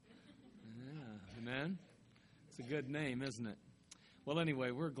Amen. It's a good name, isn't it? Well,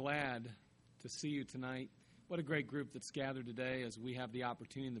 anyway, we're glad to see you tonight. What a great group that's gathered today as we have the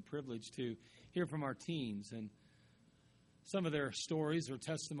opportunity and the privilege to hear from our teens. And some of their stories or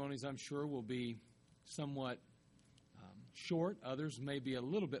testimonies, I'm sure, will be somewhat short. Others may be a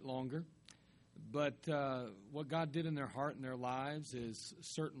little bit longer. But what God did in their heart and their lives is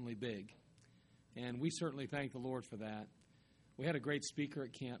certainly big. And we certainly thank the Lord for that. We had a great speaker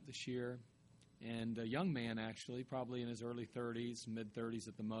at camp this year, and a young man, actually, probably in his early 30s, mid-30s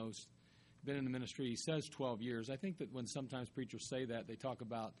at the most, been in the ministry, he says 12 years. I think that when sometimes preachers say that, they talk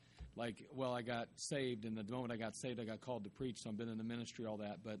about, like, well, I got saved, and the moment I got saved, I got called to preach, so I've been in the ministry, all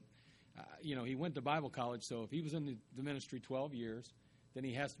that. But, he went to Bible college, so if he was in the ministry 12 years, then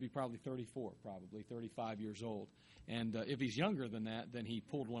he has to be probably 34, probably 35 years old. And if he's younger than that, then he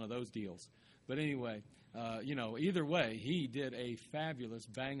pulled one of those deals. But anyway, either way, he did a fabulous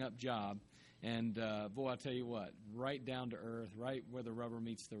bang-up job. And, boy, I'll tell you what, right down to earth, right where the rubber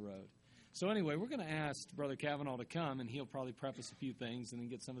meets the road. So anyway, we're going to ask Brother Kavanaugh to come, and he'll probably preface a few things and then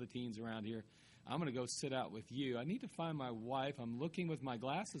get some of the teens around here. I'm going to go sit out with you. I need to find my wife. I'm looking with my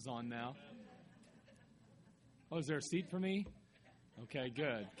glasses on now. Oh, is there a seat for me? Okay,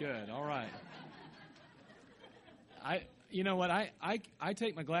 good. All right. You know what? I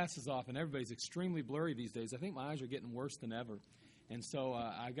take my glasses off, and everybody's extremely blurry these days. I think my eyes are getting worse than ever. And so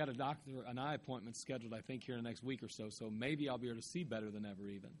I got an eye appointment scheduled, I think, here in the next week or so. So maybe I'll be able to see better than ever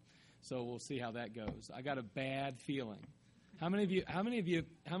even. So we'll see how that goes. I got a bad feeling. How many of you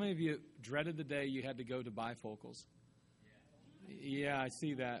dreaded the day you had to go to bifocals? Yeah, I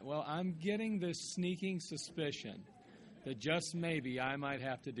see that. Well, I'm getting this sneaking suspicion that just maybe I might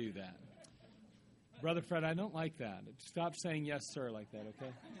have to do that. Brother Fred, I don't like that. Stop saying yes, sir, like that,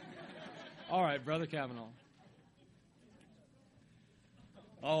 okay? All right, Brother Kavanaugh.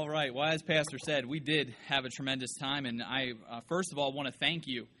 All right. Well, as Pastor said, we did have a tremendous time, and I, first of all, want to thank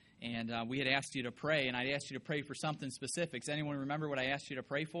you. And we had asked you to pray, and I asked you to pray for something specific. Does anyone remember what I asked you to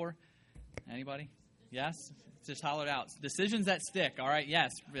pray for? Anybody? Yes? Just holler it out. Decisions that stick, all right?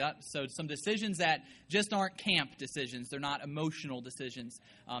 Yes. So some decisions that just aren't camp decisions. They're not emotional decisions,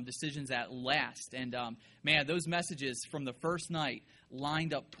 decisions that last. And, man, those messages from the first night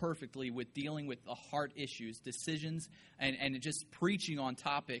lined up perfectly with dealing with the heart issues, decisions, and just preaching on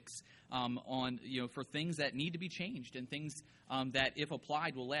topics for things that need to be changed and things that, if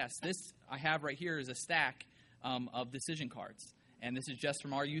applied, will last. This I have right here is a stack of decision cards, and this is just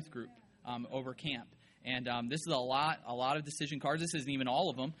from our youth group over camp. And this is a lot of decision cards. This isn't even all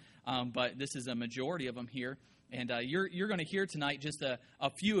of them, but this is a majority of them here. And you're going to hear tonight just a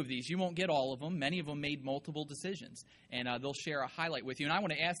few of these. You won't get all of them. Many of them made multiple decisions, and they'll share a highlight with you. And I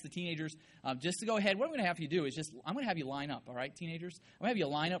want to ask the teenagers just to go ahead. What I'm going to have you do is I'm going to have you line up, all right, teenagers? I'm going to have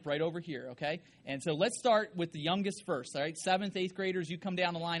you line up right over here, okay? And so let's start with the youngest first, all right? 7th, 8th graders, you come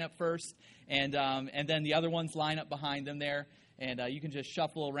down the line up first, and then the other ones line up behind them there, and you can just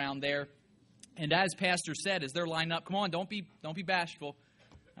shuffle around there. And as Pastor said, as they're lined up, come on, don't be bashful.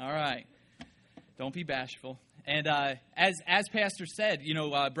 All right. Don't be bashful. And as Pastor said,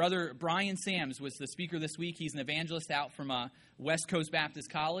 Brother Brian Sams was the speaker this week. He's an evangelist out from West Coast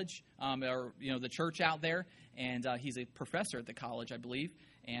Baptist College, the church out there. And he's a professor at the college, I believe.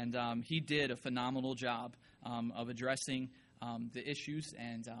 And he did a phenomenal job of addressing the issues,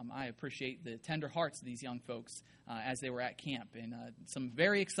 and I appreciate the tender hearts of these young folks as they were at camp, and some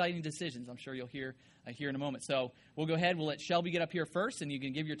very exciting decisions I'm sure you'll hear here in a moment. So we'll go ahead, we'll let Shelby get up here first, and you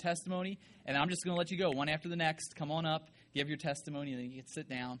can give your testimony, and I'm just going to let you go one after the next. Come on up, give your testimony, and then you can sit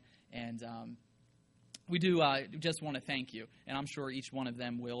down, and we do just want to thank you, and I'm sure each one of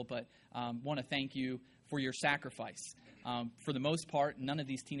them will, but want to thank you for your sacrifice. For the most part, none of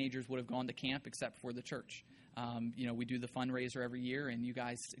these teenagers would have gone to camp except for the church. We do the fundraiser every year, and you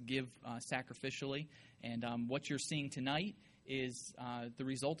guys give sacrificially. And what you're seeing tonight is the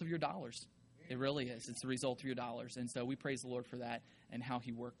result of your dollars. It really is. It's the result of your dollars. And so we praise the Lord for that and how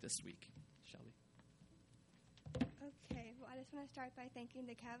he worked this week. Shelby. Okay. Well, I just want to start by thanking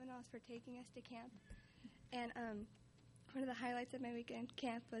the Kavanaughs for taking us to camp. And one of the highlights of my weekend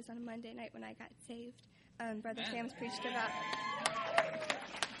camp was on a Monday night when I got saved. Brother Sam's preached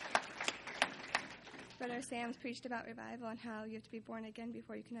about revival and how you have to be born again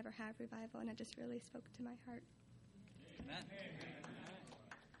before you can ever have revival, and it just really spoke to my heart.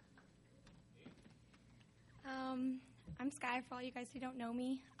 I'm Sky, for all you guys who don't know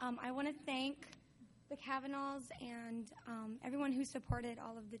me. I want to thank the Kavanaughs and everyone who supported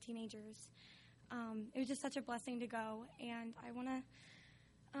all of the teenagers. It was just such a blessing to go, and I want to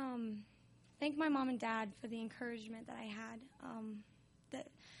thank my mom and dad for the encouragement that I had.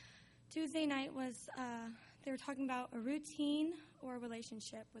 Tuesday night was, they were talking about a routine or a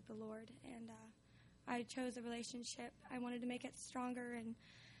relationship with the Lord, and I chose a relationship. I wanted to make it stronger, and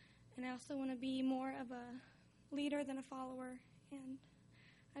I also want to be more of a leader than a follower, and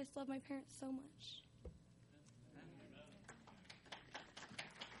I just love my parents so much.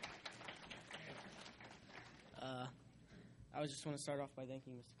 I just want to start off by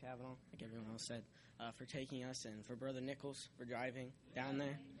thanking Mr. Kavanaugh, like everyone else said, for taking us, and for Brother Nichols for driving down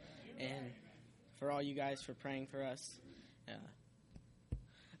there, and for all you guys for praying for us, to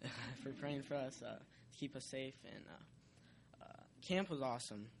keep us safe. And camp was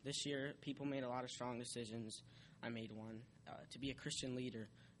awesome. This year, people made a lot of strong decisions. I made one, to be a Christian leader.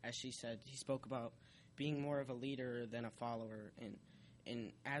 As she said, he spoke about being more of a leader than a follower, and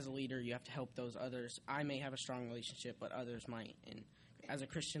as a leader, you have to help those others. I may have a strong relationship, but others might. And as a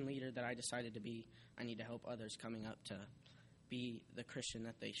Christian leader that I decided to be, I need to help others coming up to be the Christian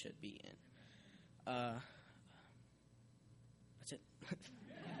that they should be in. That's it.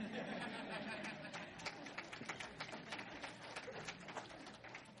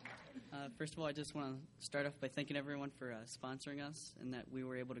 First of all, I just want to start off by thanking everyone for sponsoring us and that we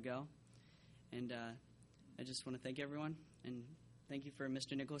were able to go. And I just want to thank everyone. And thank you for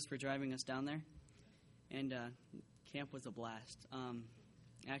Mr. Nichols for driving us down there. And camp was a blast.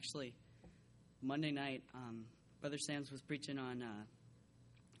 Actually, Monday night, Brother Sam's was preaching on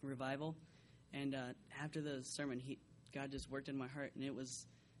revival. And after the sermon, God just worked in my heart. And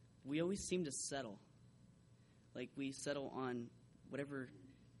we always seem to settle. Like, we settle on whatever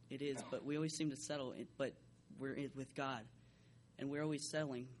it is, but we always seem to settle. But we're with God. And we're always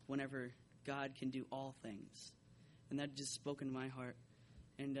settling whenever God can do all things. And that just spoke into my heart.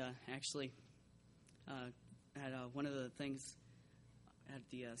 And actually, at one of the things at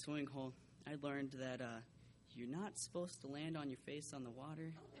the swimming hole, I learned that you're not supposed to land on your face on the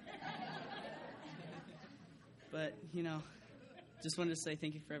water. But, just wanted to say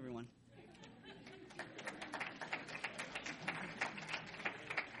thank you for everyone.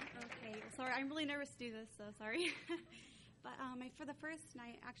 Okay, sorry, I'm really nervous to do this, so sorry. But for the first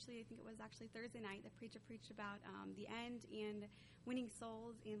night, actually, I think it was actually Thursday night, the preacher preached about the end and winning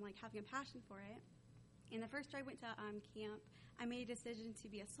souls and, having a passion for it. And the first year I went to camp, I made a decision to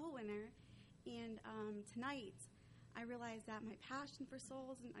be a soul winner. And tonight, I realized that my passion for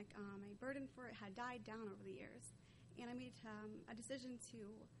souls and, my burden for it had died down over the years. And I made a decision to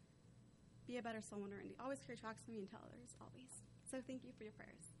be a better soul winner and always carry tracts with me and tell others, always. So thank you for your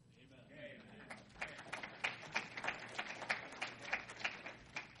prayers.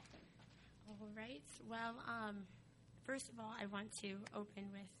 All right. Well, first of all, I want to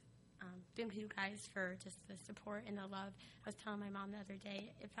open with thank you guys for just the support and the love. I was telling my mom the other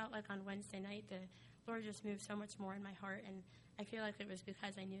day, it felt like on Wednesday night the Lord just moved so much more in my heart, and I feel like it was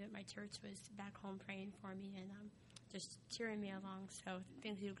because I knew that my church was back home praying for me and just cheering me along. So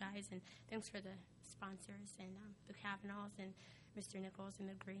thank you guys, and thanks for the sponsors and the Kavanaughs and Mr. Nichols and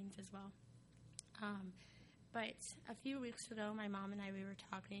the Greens as well. But a few weeks ago, my mom and I, we were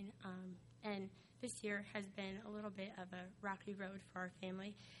talking, and this year has been a little bit of a rocky road for our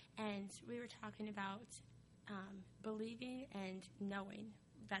family, and we were talking about believing and knowing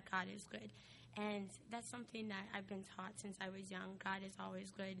that God is good. And that's something that I've been taught since I was young. God is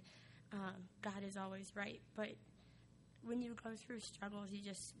always good. God is always right. But when you go through struggles,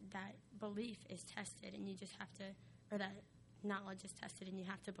 that belief is tested, and you just have to, or that knowledge is tested, and you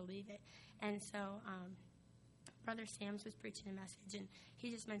have to believe it. And so Brother Sam's was preaching a message, and he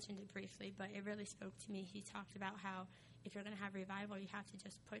just mentioned it briefly, but it really spoke to me. He talked about how if you're going to have revival, you have to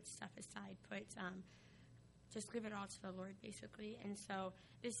just put stuff aside, just give it all to the Lord, basically. And so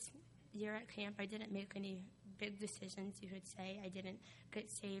this year at camp, I didn't make any big decisions, you could say. I didn't get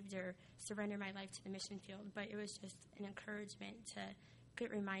saved or surrender my life to the mission field, but it was just an encouragement to get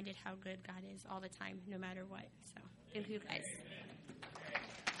reminded how good God is all the time, no matter what. So thank you guys.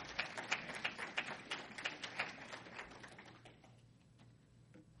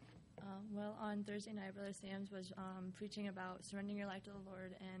 Well, on Thursday night, Brother Sam's was preaching about surrendering your life to the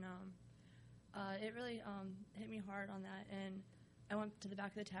Lord, and it really hit me hard on that. And I went to the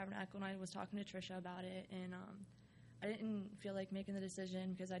back of the tabernacle, and I was talking to Trisha about it, and I didn't feel like making the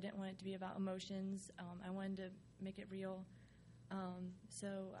decision because I didn't want it to be about emotions. I wanted to make it real. So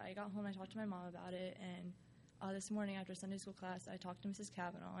I got home, I talked to my mom about it, and this morning after Sunday school class, I talked to Mrs.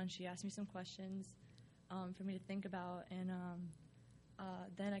 Kavanaugh, and she asked me some questions for me to think about, and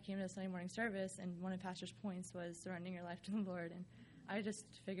then I came to the Sunday morning service, and one of Pastor's points was surrendering your life to the Lord, and I just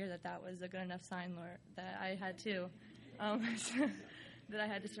figured that was a good enough sign, Lord, that I had to, that I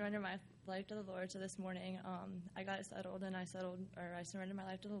had to surrender my life to the Lord. So this morning, I got it settled, and I surrendered my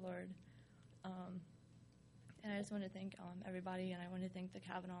life to the Lord. And I just want to thank everybody, and I want to thank the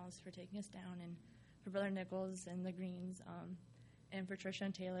Kavanaughs for taking us down, and for Brother Nichols and the Greens, and for Trisha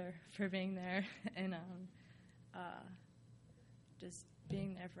and Taylor for being there, and just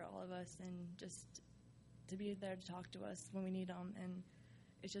being there for all of us, and just to be there to talk to us when we need them. And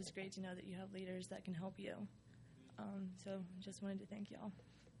it's just great to know that you have leaders that can help you. So just wanted to thank y'all.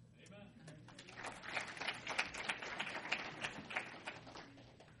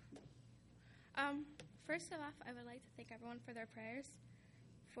 First off, I would like to thank everyone for their prayers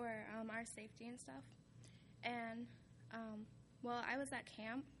for our safety and stuff. And while I was at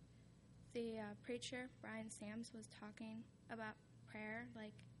camp, the preacher, Brian Sams, was talking about prayer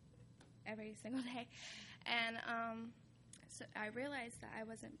like every single day. And so I realized that I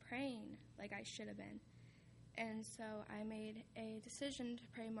wasn't praying like I should have been. And so I made a decision to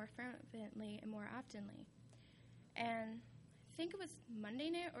pray more fervently and more oftenly. And I think it was Monday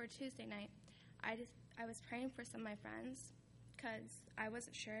night or Tuesday night, I was praying for some of my friends because I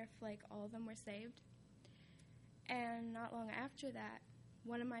wasn't sure if like all of them were saved. And not long after that,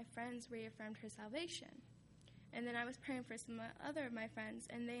 one of my friends reaffirmed her salvation. And then I was praying for some other of my friends,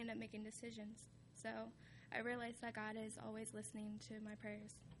 and they ended up making decisions. So I realized that God is always listening to my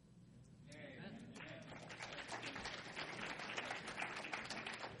prayers.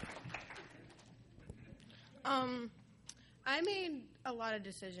 I made a lot of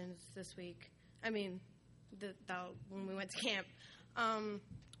decisions this week. I mean, when we went to camp.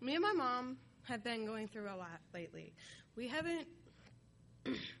 Me and my mom have been going through a lot lately. We haven't...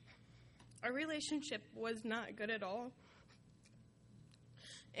 Our relationship was not good at all.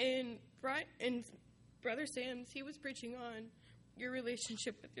 And Brother Sams, he was preaching on your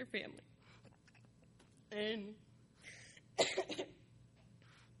relationship with your family. And...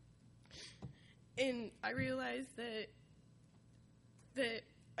 and I realized that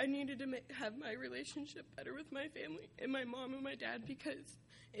I needed to have my relationship better with my family and my mom and my dad, because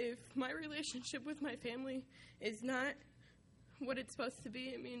if my relationship with my family is not what it's supposed to be,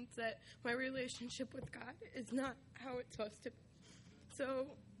 it means that my relationship with God is not how it's supposed to be. So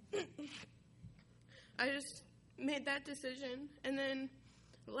I just made that decision. And then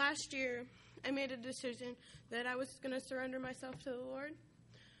last year, I made a decision that I was going to surrender myself to the Lord.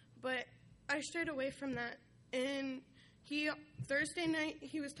 But I strayed away from that. And Thursday night,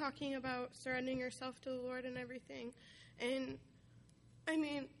 he was talking about surrendering yourself to the Lord and everything. And I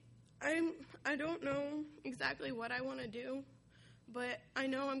mean, I don't know exactly what I want to do, but I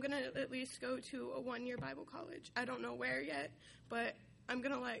know I'm going to at least go to a 1-year Bible college. I don't know where yet, but I'm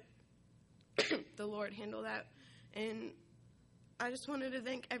going to let the Lord handle that. And I just wanted to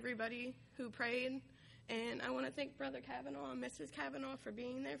thank everybody who prayed, and I want to thank Brother Kavanaugh and Mrs. Kavanaugh for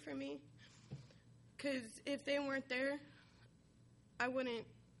being there for me, because if they weren't there, I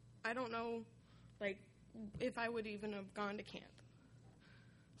don't know, like, if I would even have gone to camp.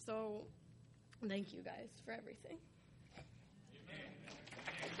 So, thank you guys for everything.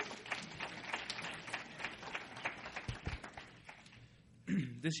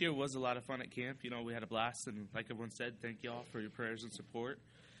 This year was a lot of fun at camp. You know, we had a blast, and like everyone said, thank you all for your prayers and support.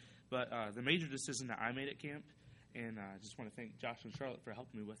 But the major decision that I made at camp, and I just want to thank Josh and Charlotte for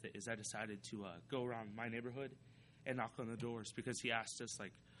helping me with it, is I decided to go around my neighborhood and knock on the doors, because he asked us,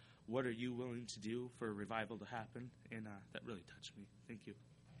 like, what are you willing to do for a revival to happen? And that really touched me. Thank you.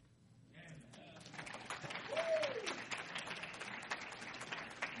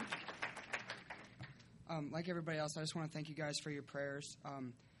 Like everybody else, I just want to thank you guys for your prayers.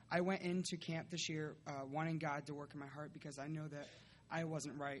 I went into camp this year wanting God to work in my heart, because I know that I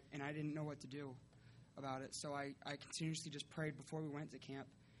wasn't right and I didn't know what to do about it. So I continuously just prayed before we went to camp.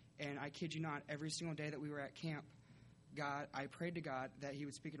 And I kid you not, every single day that we were at camp, I prayed to God that he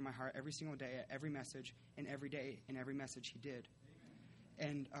would speak into my heart every single day at every message, and every day in every message he did.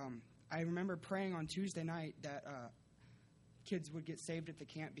 And I remember praying on Tuesday night that kids would get saved at the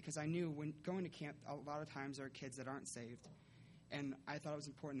camp, because I knew when going to camp, a lot of times there are kids that aren't saved. And I thought it was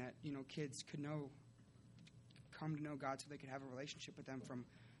important that, kids could come to know God so they could have a relationship with them from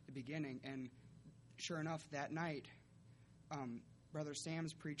the beginning. And sure enough, that night, Brother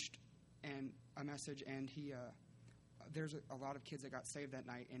Sams preached a message, and there's a lot of kids that got saved that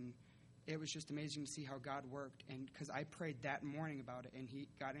night, and it was just amazing to see how God worked. And because I prayed that morning about it, and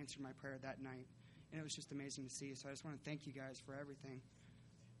God answered my prayer that night, and it was just amazing to see. So I just want to thank you guys for everything.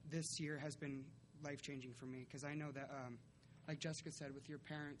 This year has been life-changing for me, because I know that, like Jessica said, with your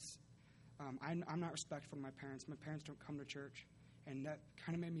parents, I'm not respectful to my parents. My parents don't come to church, and that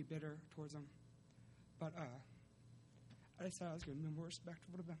kind of made me bitter towards them. But I decided I was going to be more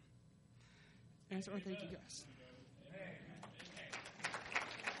respectful to them. And I just want to thank you guys.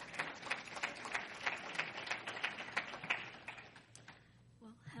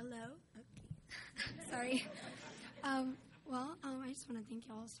 Well, hello. Okay. Sorry. I just want to thank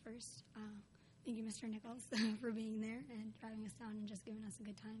y'all first. Thank you, Mr. Nichols, for being there and driving us down and just giving us a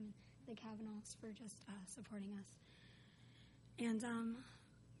good time, and the Kavanaughs for just supporting us. And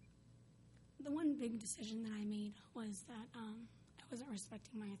the one big decision that I made was that I wasn't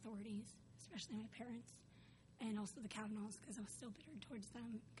respecting my authorities, especially my parents, and also the Kavanaughs, because I was still bitter towards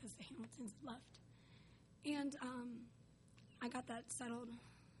them because the Hamiltons had left. And I got that settled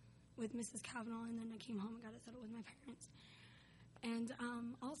with Mrs. Kavanaugh, and then I came home and got it settled with my parents. And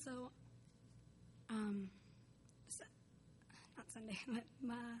also, not Sunday, but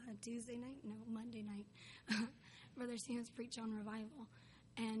Monday night, Brother Sam's preached on revival.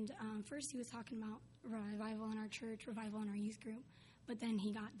 And first he was talking about revival in our church, revival in our youth group, but then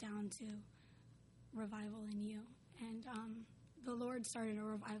he got down to revival in you. And the Lord started a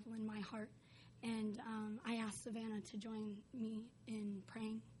revival in my heart. And I asked Savannah to join me in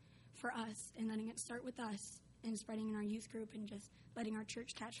praying for us and letting it start with us and spreading in our youth group and just letting our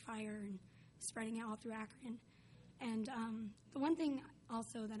church catch fire and spreading it all through Akron. And the one thing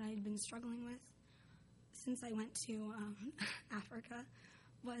also that I had been struggling with since I went to Africa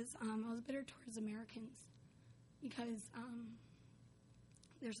was I was bitter towards Americans because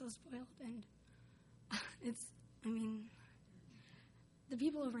they're so spoiled. And the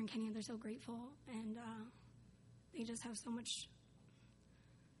people over in Kenya, they're so grateful, and they just have so much,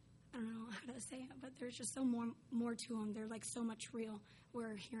 I don't know how to say it, but there's just so more to them. They're like so much real,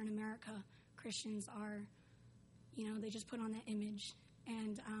 where here in America, Christians are, they just put on that image.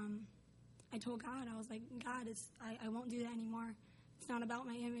 And I told God, I was like, God, I won't do that anymore. It's not about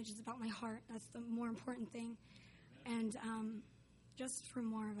my image, it's about my heart. That's the more important thing. And just for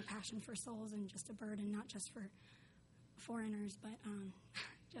more of a passion for souls and just a burden, not just for foreigners, but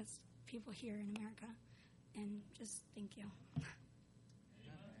just people here in America. And just thank you.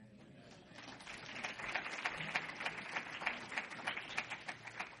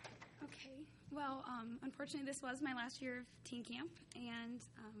 Okay. Well, unfortunately, this was my last year of teen camp, and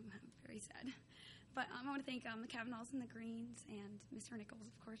I'm very sad. But I want to thank the Kavanaughs and the Greens and Mr. Nichols,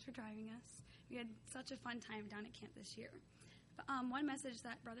 of course, for driving us. We had such a fun time down at camp this year. But one message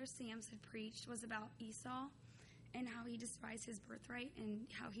that Brother Sams had preached was about Esau and how he despised his birthright and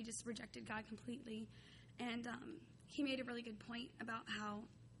how he just rejected God completely. And he made a really good point about how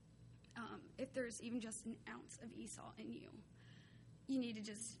if there's even just an ounce of Esau in you, you need to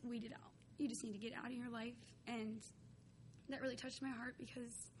just weed it out. You just need to get it out of your life. And that really touched my heart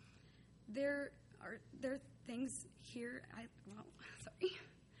because there are things here.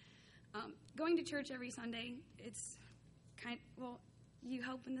 Going to church every Sunday, it's you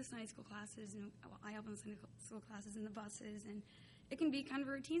help in the Sunday school classes, and I help in the Sunday school classes and the buses, and it can be kind of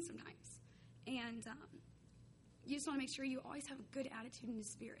a routine sometimes. And you just want to make sure you always have a good attitude in the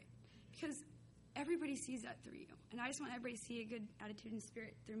spirit, because everybody sees that through you, and I just want everybody to see a good attitude and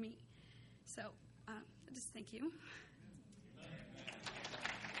spirit through me. So, just thank you.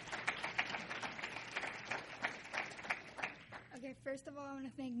 Okay, first of all, I want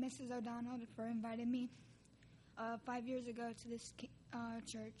to thank Mrs. O'Donnell for inviting me 5 years ago to this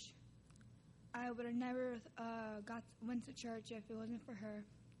church. I would have never went to church if it wasn't for her.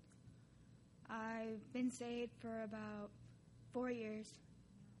 I've been saved for about 4 years,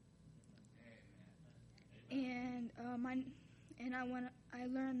 and I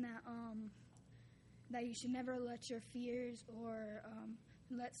learned that you should never let your fears or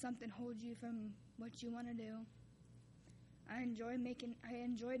let something hold you from what you want to do. I enjoyed making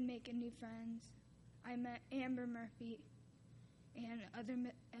new friends. I met Amber Murphy and other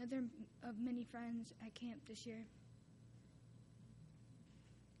of many friends at camp this year.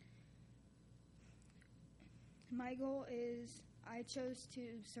 My goal is I chose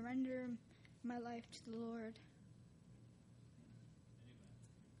to surrender my life to the Lord.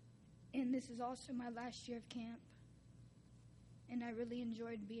 And this is also my last year of camp. And I really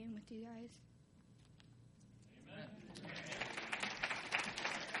enjoyed being with you guys. Amen.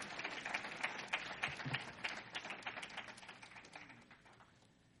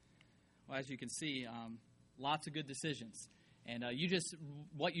 Well, as you can see, lots of good decisions. And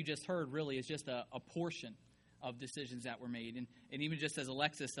what you just heard really is just a portion of decisions that were made. And even just as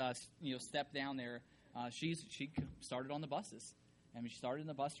Alexis, stepped down there, she started on the buses. I mean, she started in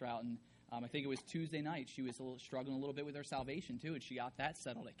the bus route, and I think it was Tuesday night. She was struggling a little bit with her salvation too, and she got that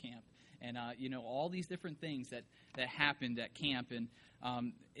settled at camp. And all these different things that happened at camp, and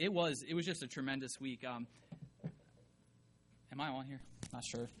it was just a tremendous week. Am I on here? Not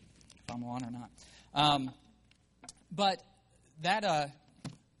sure if I'm on or not. But that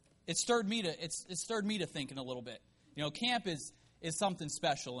it stirred me to thinking a little bit. Camp is something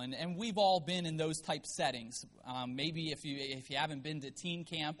special, and we've all been in those type settings. Maybe if you haven't been to teen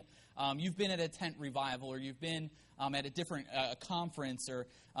camp, you've been at a tent revival, or you've been at a different conference, or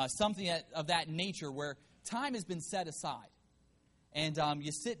something of that nature where time has been set aside. And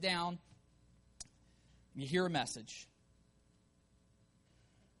you sit down, you hear a message.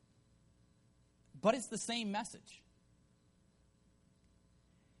 But it's the same message.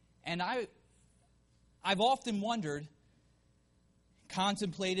 And I've often wondered,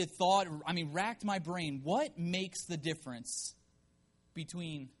 contemplated, thought, racked my brain, what makes the difference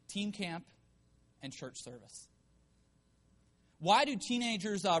between teen camp and church service? Why do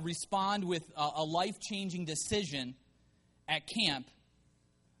teenagers respond with a life-changing decision at camp,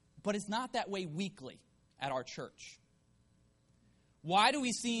 but it's not that way weekly at our church? Why do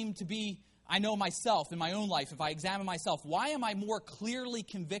we seem to be, I know myself in my own life, if I examine myself, why am I more clearly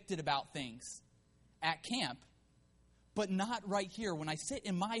convicted about things at camp, but not right here when I sit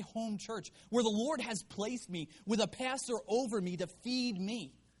in my home church where the Lord has placed me with a pastor over me to feed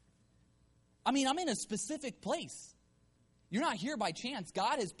me? I'm in a specific place. You're not here by chance.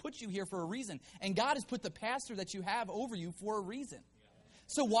 God has put you here for a reason. And God has put the pastor that you have over you for a reason.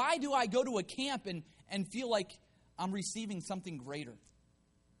 So why do I go to a camp and feel like I'm receiving something greater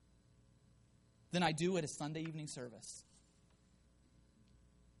than I do at a Sunday evening service?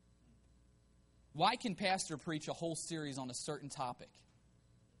 Why can pastor preach a whole series on a certain topic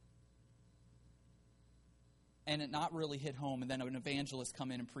and it not really hit home, and then an evangelist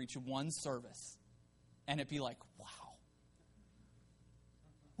come in and preach one service and it be like, wow,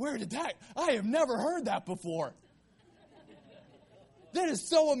 where did that? I have never heard that before. That is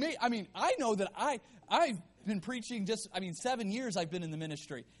so amazing. I know that I've been preaching 7 years I've been in the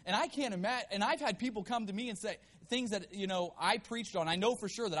ministry. And I can't imagine, and I've had people come to me and say things that, I preached on. I know for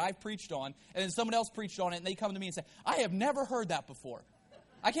sure that I've preached on, and then someone else preached on it, and they come to me and say, I have never heard that before.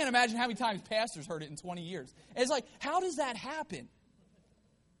 I can't imagine how many times pastors heard it in 20 years. And it's like, how does that happen?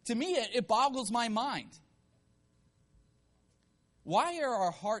 To me, it boggles my mind. Why are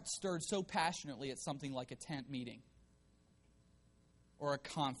our hearts stirred so passionately at something like a tent meeting or a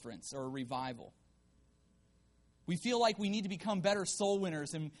conference or a revival? We feel like we need to become better soul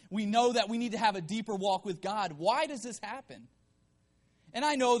winners, and we know that we need to have a deeper walk with God. Why does this happen? And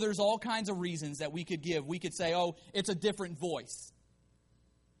I know there's all kinds of reasons that we could give. We could say, oh, it's a different voice.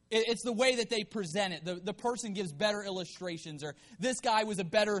 It's the way that they present it. The person gives better illustrations, or this guy was a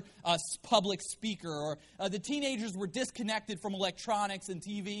better public speaker, or the teenagers were disconnected from electronics and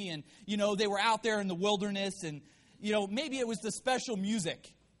TV, and, they were out there in the wilderness, and, maybe it was the special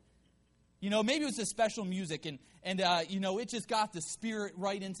music. Maybe it was the special music, and it just got the spirit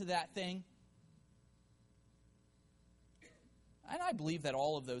right into that thing. And I believe that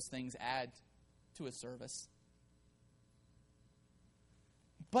all of those things add to a service.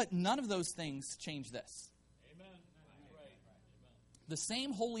 But none of those things change this. Amen. The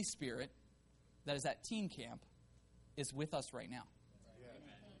same Holy Spirit that is at teen camp is with us right now.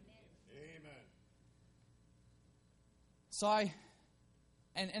 Amen. So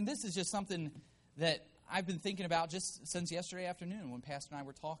And this is just something that I've been thinking about just since yesterday afternoon when Pastor and I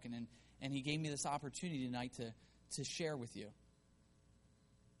were talking, and he gave me this opportunity tonight to share with you.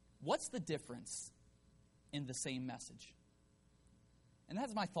 What's the difference in the same message? And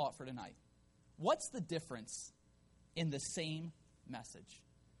that's my thought for tonight. What's the difference in the same message?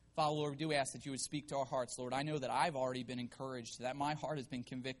 Father, Lord, we do ask that you would speak to our hearts, Lord. I know that I've already been encouraged, that my heart has been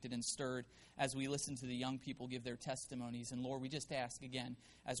convicted and stirred as we listen to the young people give their testimonies. And Lord, we just ask again,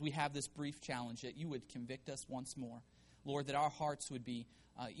 as we have this brief challenge, that you would convict us once more. Lord, that our hearts would be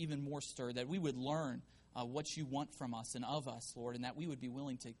even more stirred, that we would learn what you want from us and of us, Lord, and that we would be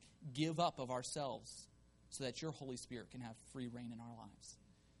willing to give up of ourselves so that your Holy Spirit can have free reign in our lives.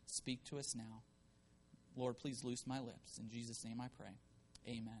 Speak to us now. Lord, please loose my lips. In Jesus' name I pray.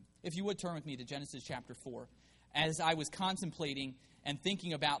 Amen. If you would turn with me to Genesis chapter 4. As I was contemplating and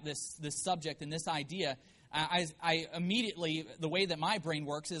thinking about this subject and this idea, I immediately, the way that my brain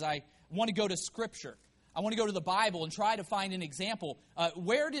works is I want to go to Scripture. I want to go to the Bible and try to find an example.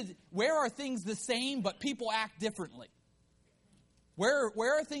 Where are things the same but people act differently? Where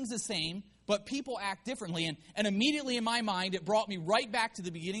are things the same but people act differently? And immediately in my mind, it brought me right back to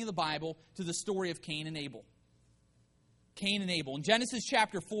the beginning of the Bible, to the story of Cain and Abel. Cain and Abel. In Genesis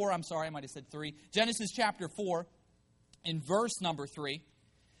chapter 4, I'm sorry, I might have said 3. Genesis chapter 4, in verse number 3,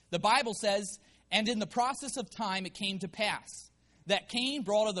 the Bible says, "And in the process of time it came to pass, that Cain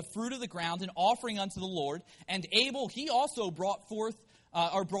brought of the fruit of the ground an offering unto the Lord, and Abel he also brought forth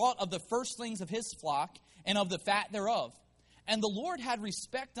or brought of the firstlings of his flock and of the fat thereof. And the Lord had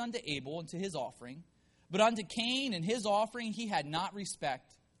respect unto Abel and to his offering, but unto Cain and his offering he had not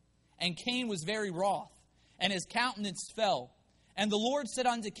respect. And Cain was very wroth, and his countenance fell. And the Lord said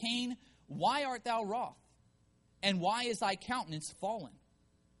unto Cain, Why art thou wroth? And why is thy countenance fallen?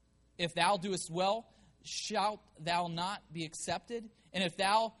 If thou doest well, shalt thou not be accepted? And if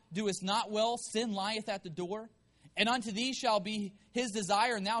thou doest not well, sin lieth at the door. And unto thee shall be his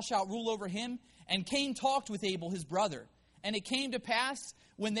desire, and thou shalt rule over him. And Cain talked with Abel his brother. And it came to pass,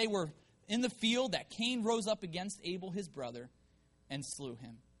 when they were in the field, that Cain rose up against Abel his brother and slew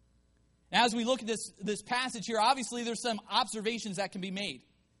him. Now, as we look at this passage here, obviously there's some observations that can be made.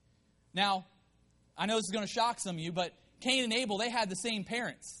 Now, I know this is going to shock some of you, but Cain and Abel, they had the same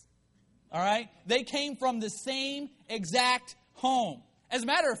parents. All right? They came from the same exact home. As a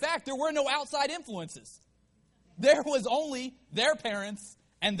matter of fact, there were no outside influences. There was only their parents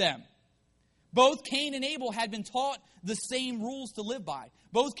and them. Both Cain and Abel had been taught the same rules to live by.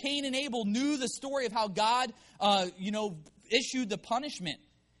 Both Cain and Abel knew the story of how God, issued the punishment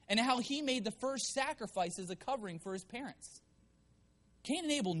and how he made the first sacrifice as a covering for his parents. Cain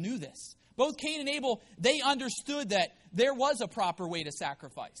and Abel knew this. Both Cain and Abel, they understood that there was a proper way to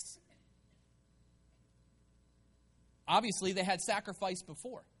sacrifice. Obviously, they had sacrificed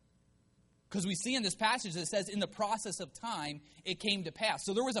before. Because we see in this passage that it says, in the process of time, it came to pass.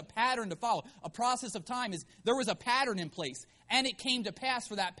 So there was a pattern to follow. A process of time is, there was a pattern in place. And it came to pass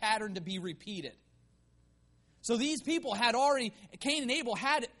for that pattern to be repeated. So these people had already, Cain and Abel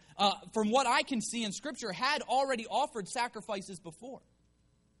had, from what I can see in Scripture, had already offered sacrifices before.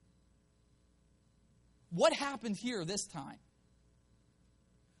 What happened here this time?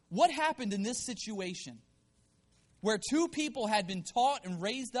 What happened in this situation where two people had been taught and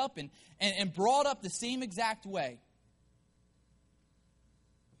raised up and brought up the same exact way?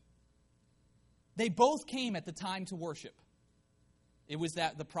 They both came at the time to worship. It was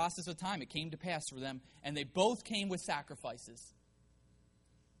that the process of time. It came to pass for them, and they both came with sacrifices.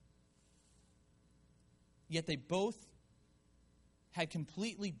 Yet they both had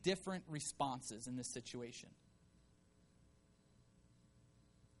completely different responses in this situation.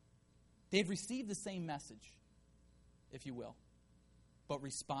 They'd received the same message, if you will, but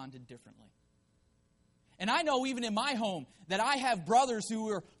responded differently. And I know even in my home that I have brothers who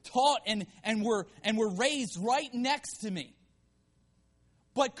were taught and were raised right next to me,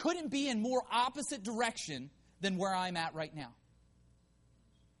 but couldn't be in more opposite direction than where I'm at right now.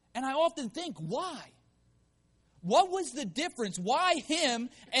 And I often think, why? What was the difference? Why him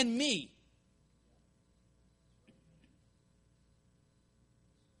and me?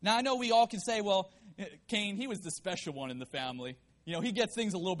 Now, I know we all can say, well, Cain, he was the special one in the family. You know, he gets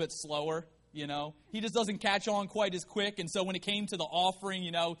things a little bit slower, you know. He just doesn't catch on quite as quick. And so when it came to the offering,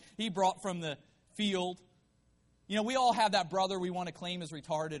 you know, he brought from the field. You know, we all have that brother we want to claim as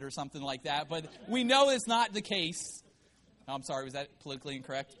retarded or something like that. But we know it's not the case. Oh, I'm sorry, was that politically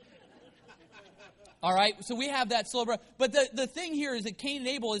incorrect? All right, so we have that slow brother. But the thing here is that Cain and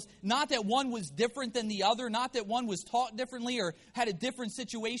Abel is not that one was different than the other, not that one was taught differently or had a different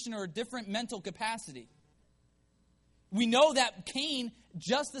situation or a different mental capacity. We know that Cain,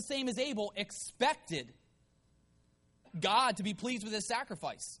 just the same as Abel, expected God to be pleased with his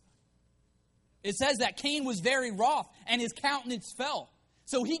sacrifice. It says that Cain was very wroth and his countenance fell.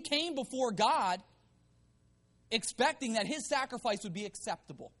 So he came before God expecting that his sacrifice would be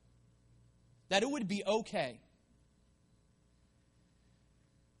acceptable, that it would be okay.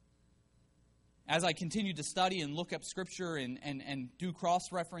 As I continued to study and look up Scripture and do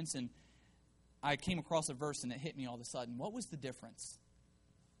cross-reference, and I came across a verse and it hit me all of a sudden. What was the difference?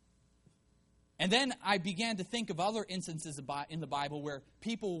 And then I began to think of other instances in the Bible where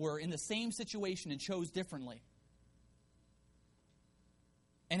people were in the same situation and chose differently.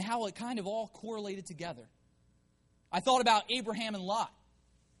 And how it kind of all correlated together. I thought about Abraham and Lot.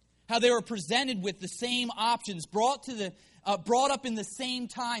 How they were presented with the same options, brought up in the same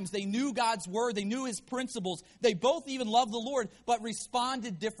times. They knew God's word. They knew his principles. They both even loved the Lord, but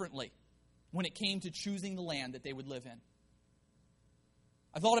responded differently when it came to choosing the land that they would live in.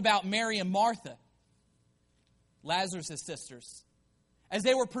 I thought about Mary and Martha, Lazarus' sisters, as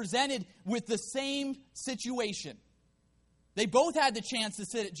they were presented with the same situation. They both had the chance to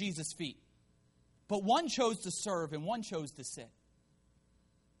sit at Jesus' feet, but one chose to serve and one chose to sit.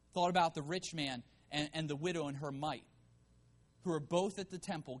 Thought about the rich man and the widow and her mite, who were both at the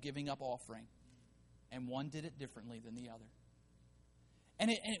temple giving up offering, and one did it differently than the other. And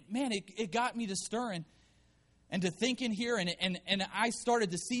it got me to stirring and to thinking here, and I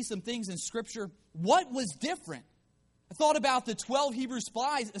started to see some things in Scripture. What was different? I thought about the 12 Hebrew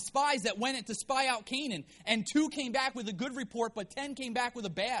spies that went to spy out Canaan, and 2 came back with a good report, but 10 came back with a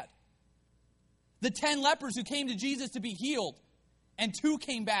bad. The 10 lepers who came to Jesus to be healed, and 2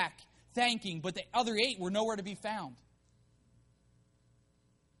 came back thanking, but the other 8 were nowhere to be found.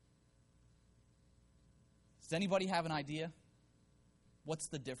 Does anybody have an idea? What's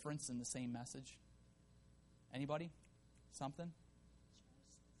the difference in the same message? Anybody? Something?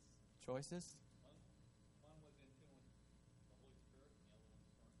 Choices?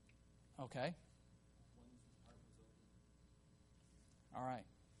 Okay. All right.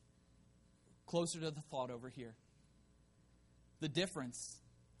 Closer to the thought over here. The difference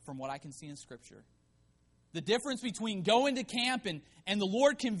from what I can see in Scripture. The difference between going to camp and the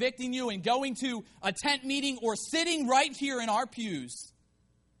Lord convicting you and going to a tent meeting or sitting right here in our pews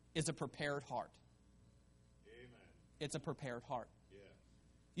is a prepared heart. Amen. It's a prepared heart. Yeah.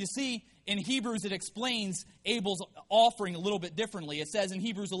 You see, in Hebrews it explains Abel's offering a little bit differently. It says in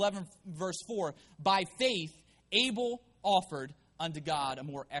Hebrews 11 verse 4, by faith Abel offered unto God a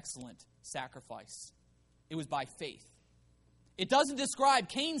more excellent sacrifice. It was by faith. It doesn't describe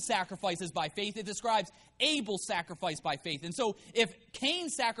Cain's sacrifice as by faith. It describes Abel's sacrifice by faith. And so if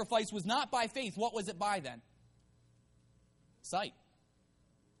Cain's sacrifice was not by faith, what was it by then? Sight.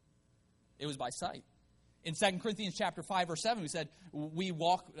 It was by sight. In 2 Corinthians chapter 5, verse 7, we said, we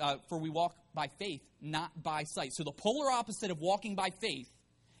walk by faith, not by sight. So the polar opposite of walking by faith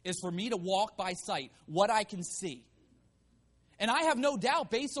is for me to walk by sight, what I can see. And I have no doubt,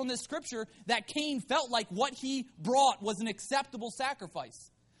 based on this scripture, that Cain felt like what he brought was an acceptable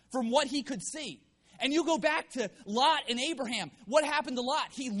sacrifice from what he could see. And you go back to Lot and Abraham. What happened to Lot?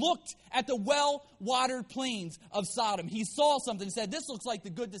 He looked at the well-watered plains of Sodom. He saw something and said, this looks like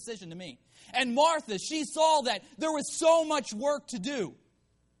the good decision to me. And Martha, she saw that there was so much work to do.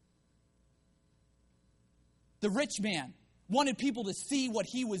 The rich man wanted people to see what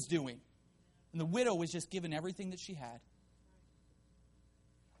he was doing. And the widow was just given everything that she had.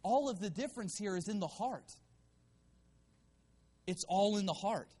 All of the difference here is in the heart. It's all in the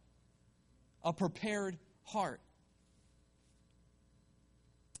heart. A prepared heart.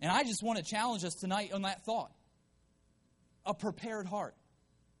 And I just want to challenge us tonight on that thought. A prepared heart.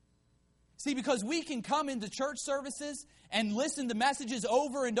 See, because we can come into church services and listen to messages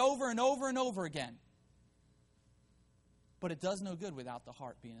over and over and over and over again. But it does no good without the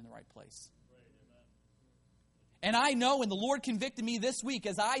heart being in the right place. And I know, and the Lord convicted me this week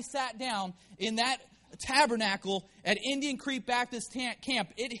as I sat down in that tabernacle at Indian Creek Baptist Camp,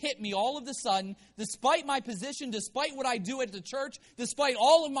 it hit me all of a sudden, despite my position, despite what I do at the church, despite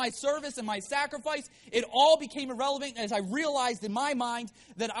all of my service and my sacrifice, it all became irrelevant as I realized in my mind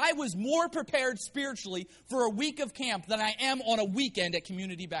that I was more prepared spiritually for a week of camp than I am on a weekend at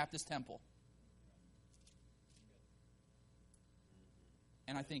Community Baptist Temple.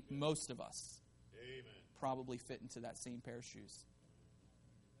 And I think most of us probably fit into that same pair of shoes.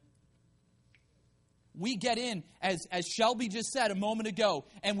 We get in, as Shelby just said a moment ago,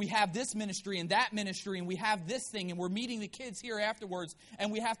 and we have this ministry and that ministry, and we have this thing, and we're meeting the kids here afterwards,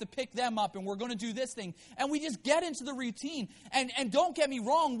 and we have to pick them up, and we're going to do this thing. And we just get into the routine. And don't get me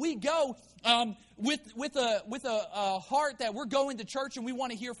wrong, we go with a heart that we're going to church and we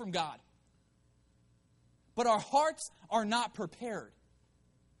want to hear from God. But our hearts are not prepared.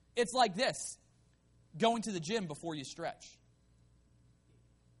 It's like this. Going to the gym before you stretch.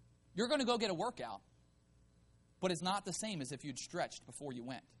 You're going to go get a workout, but it's not the same as if you'd stretched before you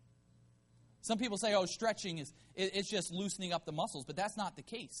went. Some people say, oh, stretching it's just loosening up the muscles, but that's not the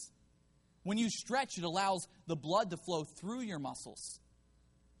case. When you stretch, it allows the blood to flow through your muscles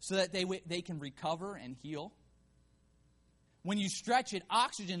so that they can recover and heal. When you stretch, it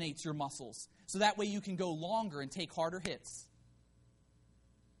oxygenates your muscles so that way you can go longer and take harder hits.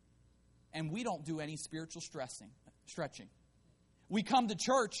 And we don't do any spiritual stretching. We come to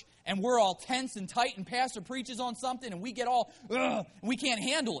church and we're all tense and tight and pastor preaches on something and we get all, and we can't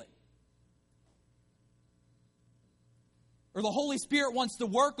handle it. Or the Holy Spirit wants to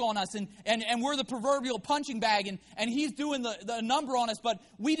work on us and we're the proverbial punching bag and He's doing the number on us, but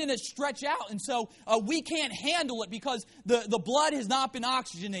we didn't stretch out. And so we can't handle it because the blood has not been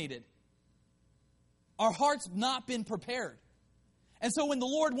oxygenated. Our heart's not been prepared. And so when the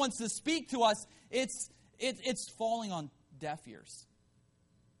Lord wants to speak to us, it's falling on deaf ears.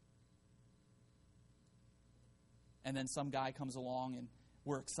 And then some guy comes along and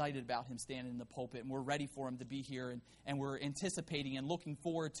we're excited about him standing in the pulpit and we're ready for him to be here and we're anticipating and looking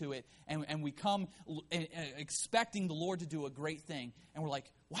forward to it. And we come expecting the Lord to do a great thing. And we're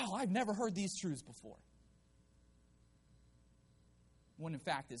like, wow, I've never heard these truths before. when in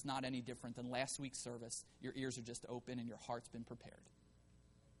fact it's not any different than last week's service. Your ears are just open and your heart's been prepared.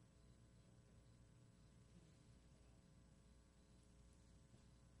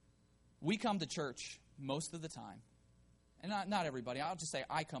 We come to church most of the time, and not everybody. I'll just say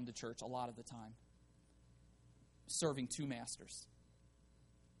I come to church a lot of the time, serving two masters.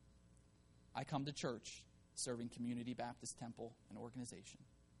 I come to church serving Community Baptist Temple, an organization,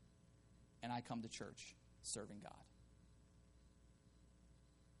 and I come to church serving God.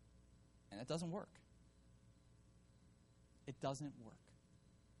 And it doesn't work. It doesn't work.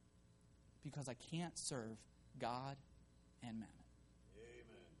 Because I can't serve God and mammon.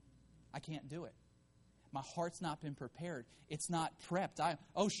 I can't do it. My heart's not been prepared. It's not prepped.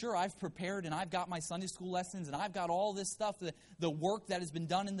 I've prepared and I've got my Sunday school lessons and I've got all this stuff, the work that has been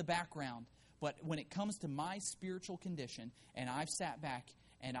done in the background. But when it comes to my spiritual condition, and I've sat back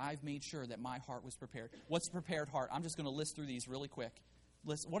and I've made sure that my heart was prepared. What's a prepared heart? I'm just going to list through these really quick.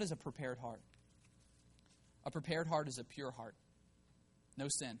 What is a prepared heart? A prepared heart is a pure heart. No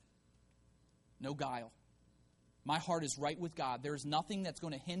sin. No guile. My heart is right with God. There's nothing that's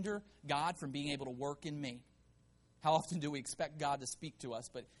going to hinder God from being able to work in me. How often do we expect God to speak to us,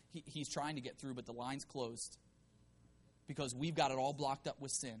 but He's trying to get through, but the line's closed because we've got it all blocked up with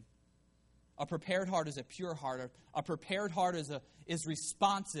sin. A prepared heart is a pure heart. A prepared heart is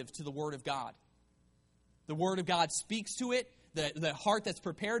responsive to the Word of God. The Word of God speaks to it. The heart that's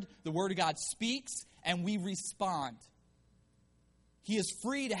prepared, the Word of God speaks, and we respond. He is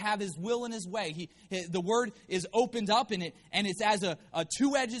free to have His will and His way. The Word is opened up in it, and it's as a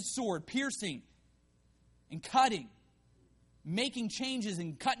two-edged sword, piercing and cutting, making changes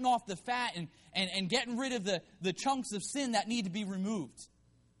and cutting off the fat and getting rid of the chunks of sin that need to be removed.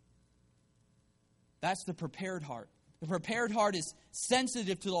 That's the prepared heart. The prepared heart is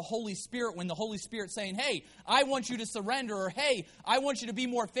sensitive to the Holy Spirit when the Holy Spirit's saying, hey, I want you to surrender, or hey, I want you to be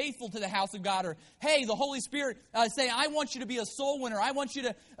more faithful to the house of God, or hey, the Holy Spirit saying, I want you to be a soul winner. I want you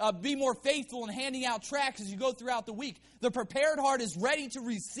to be more faithful in handing out tracts as you go throughout the week. The prepared heart is ready to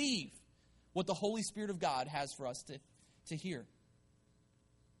receive what the Holy Spirit of God has for us to hear.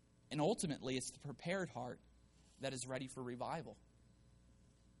 And ultimately, it's the prepared heart that is ready for revival.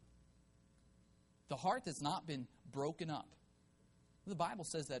 The heart that's not been broken up. The Bible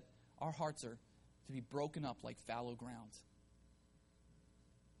says that our hearts are to be broken up like fallow ground.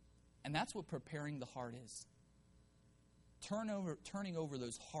 And that's what preparing the heart is. Turning over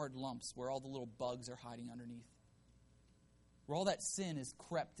those hard lumps where all the little bugs are hiding underneath. Where all that sin has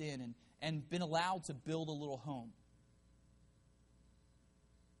crept in and been allowed to build a little home.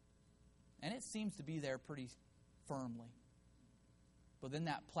 And it seems to be there pretty firmly. But then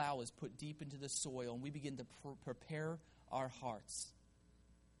that plow is put deep into the soil, and we begin to prepare our hearts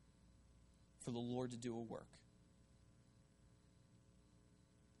for the Lord to do a work.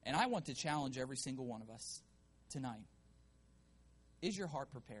 And I want to challenge every single one of us tonight. Is your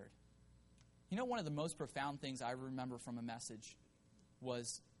heart prepared? You know, one of the most profound things I remember from a message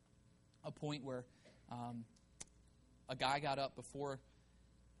was a point where a guy got up before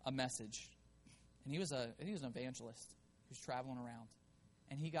a message, and he was an evangelist who's traveling around.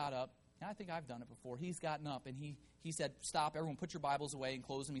 And he got up, and I think I've done it before. He's gotten up, and he said, stop, everyone put your Bibles away and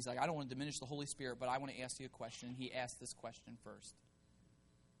close them. He's like, I don't want to diminish the Holy Spirit, but I want to ask you a question. And he asked this question first.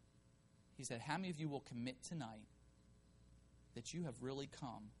 He said, how many of you will commit tonight that you have really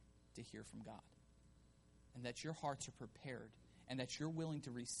come to hear from God? And that your hearts are prepared, and that you're willing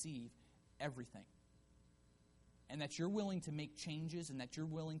to receive everything? And that you're willing to make changes, and that you're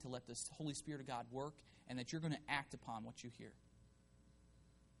willing to let the Holy Spirit of God work, and that you're going to act upon what you hear?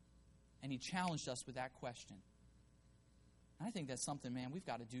 And he challenged us with that question. And I think that's something, man, we've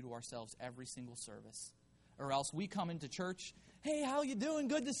got to do to ourselves every single service. Or else we come into church, hey, how you doing?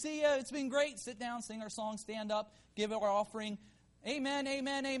 Good to see you. It's been great. Sit down, sing our song, stand up, give our offering. Amen,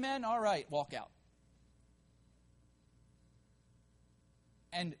 amen, amen. All right, walk out.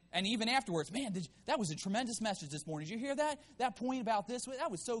 And even afterwards, man, that was a tremendous message this morning. Did you hear that? That point about this, that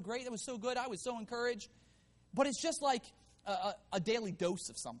was so great. That was so good. I was so encouraged. But it's just like a daily dose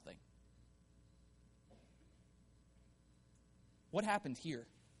of something. What happened here?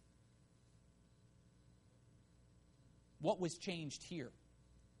 What was changed here?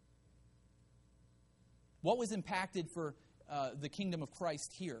 What was impacted for the kingdom of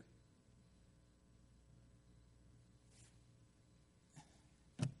Christ here?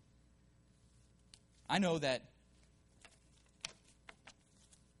 I know that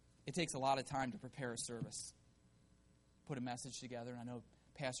it takes a lot of time to prepare a service, put a message together. I know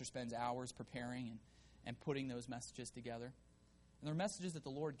Pastor spends hours preparing and putting those messages together. And they're messages that the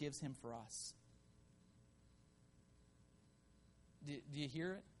Lord gives him for us. Do you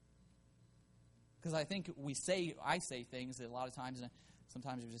hear it? Because I think I say things that a lot of times, and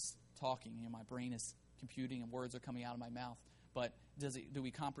sometimes you're just talking. My brain is computing and words are coming out of my mouth. But do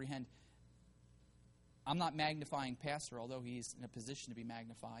we comprehend? I'm not magnifying Pastor, although he's in a position to be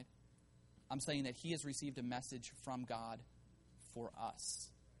magnified. I'm saying that he has received a message from God for us.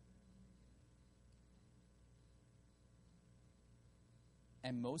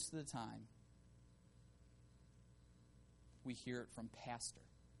 And most of the time, we hear it from Pastor.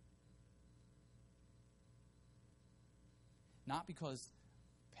 Not because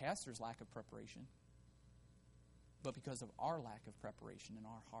Pastor's lack of preparation, but because of our lack of preparation in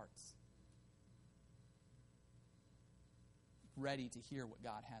our hearts. Ready to hear what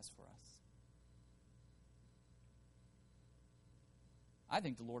God has for us. I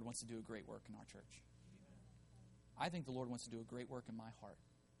think the Lord wants to do a great work in our church. I think the Lord wants to do a great work in my heart.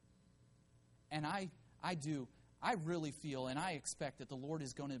 And I really feel and I expect that the Lord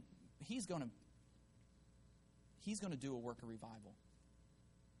is going to do a work of revival.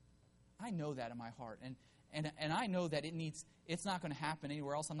 I know that in my heart. And I know that it's not going to happen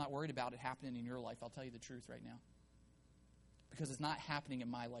anywhere else. I'm not worried about it happening in your life. I'll tell you the truth right now. Because it's not happening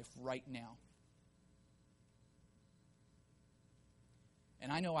in my life right now.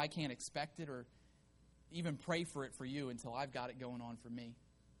 And I know I can't expect it or even pray for it for you until I've got it going on for me.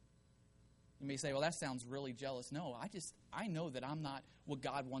 You may say, well, that sounds really jealous. No, I know that I'm not what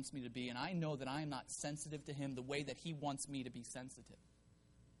God wants me to be, and I know that I am not sensitive to Him the way that He wants me to be sensitive.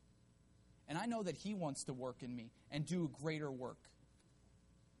 And I know that He wants to work in me and do greater work.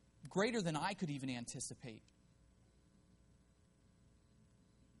 Greater than I could even anticipate.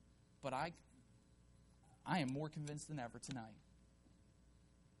 But I am more convinced than ever tonight,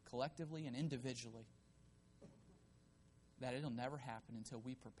 collectively and individually, that it'll never happen until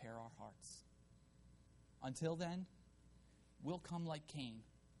we prepare our hearts. Until then, we'll come like Cain,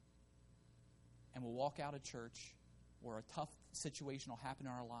 and we'll walk out of church where a tough situation will happen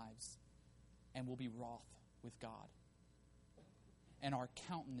in our lives, and we'll be wroth with God. And our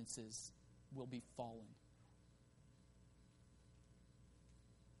countenances will be fallen.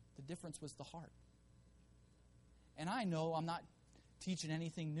 The difference was the heart. And I know I'm not teaching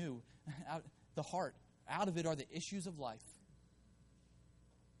anything new. The heart, out of it are the issues of life.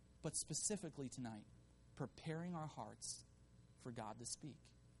 But specifically tonight, preparing our hearts for God to speak.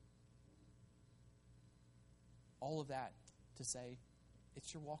 All of that to say,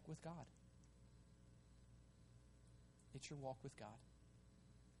 it's your walk with God. It's your walk with God.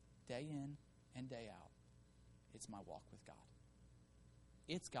 Day in and day out, it's my walk with God.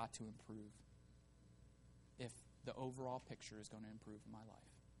 It's got to improve if the overall picture is going to improve in my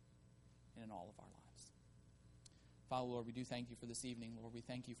life and in all of our lives. Father, Lord, we do thank you for this evening. Lord, we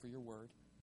thank you for your word.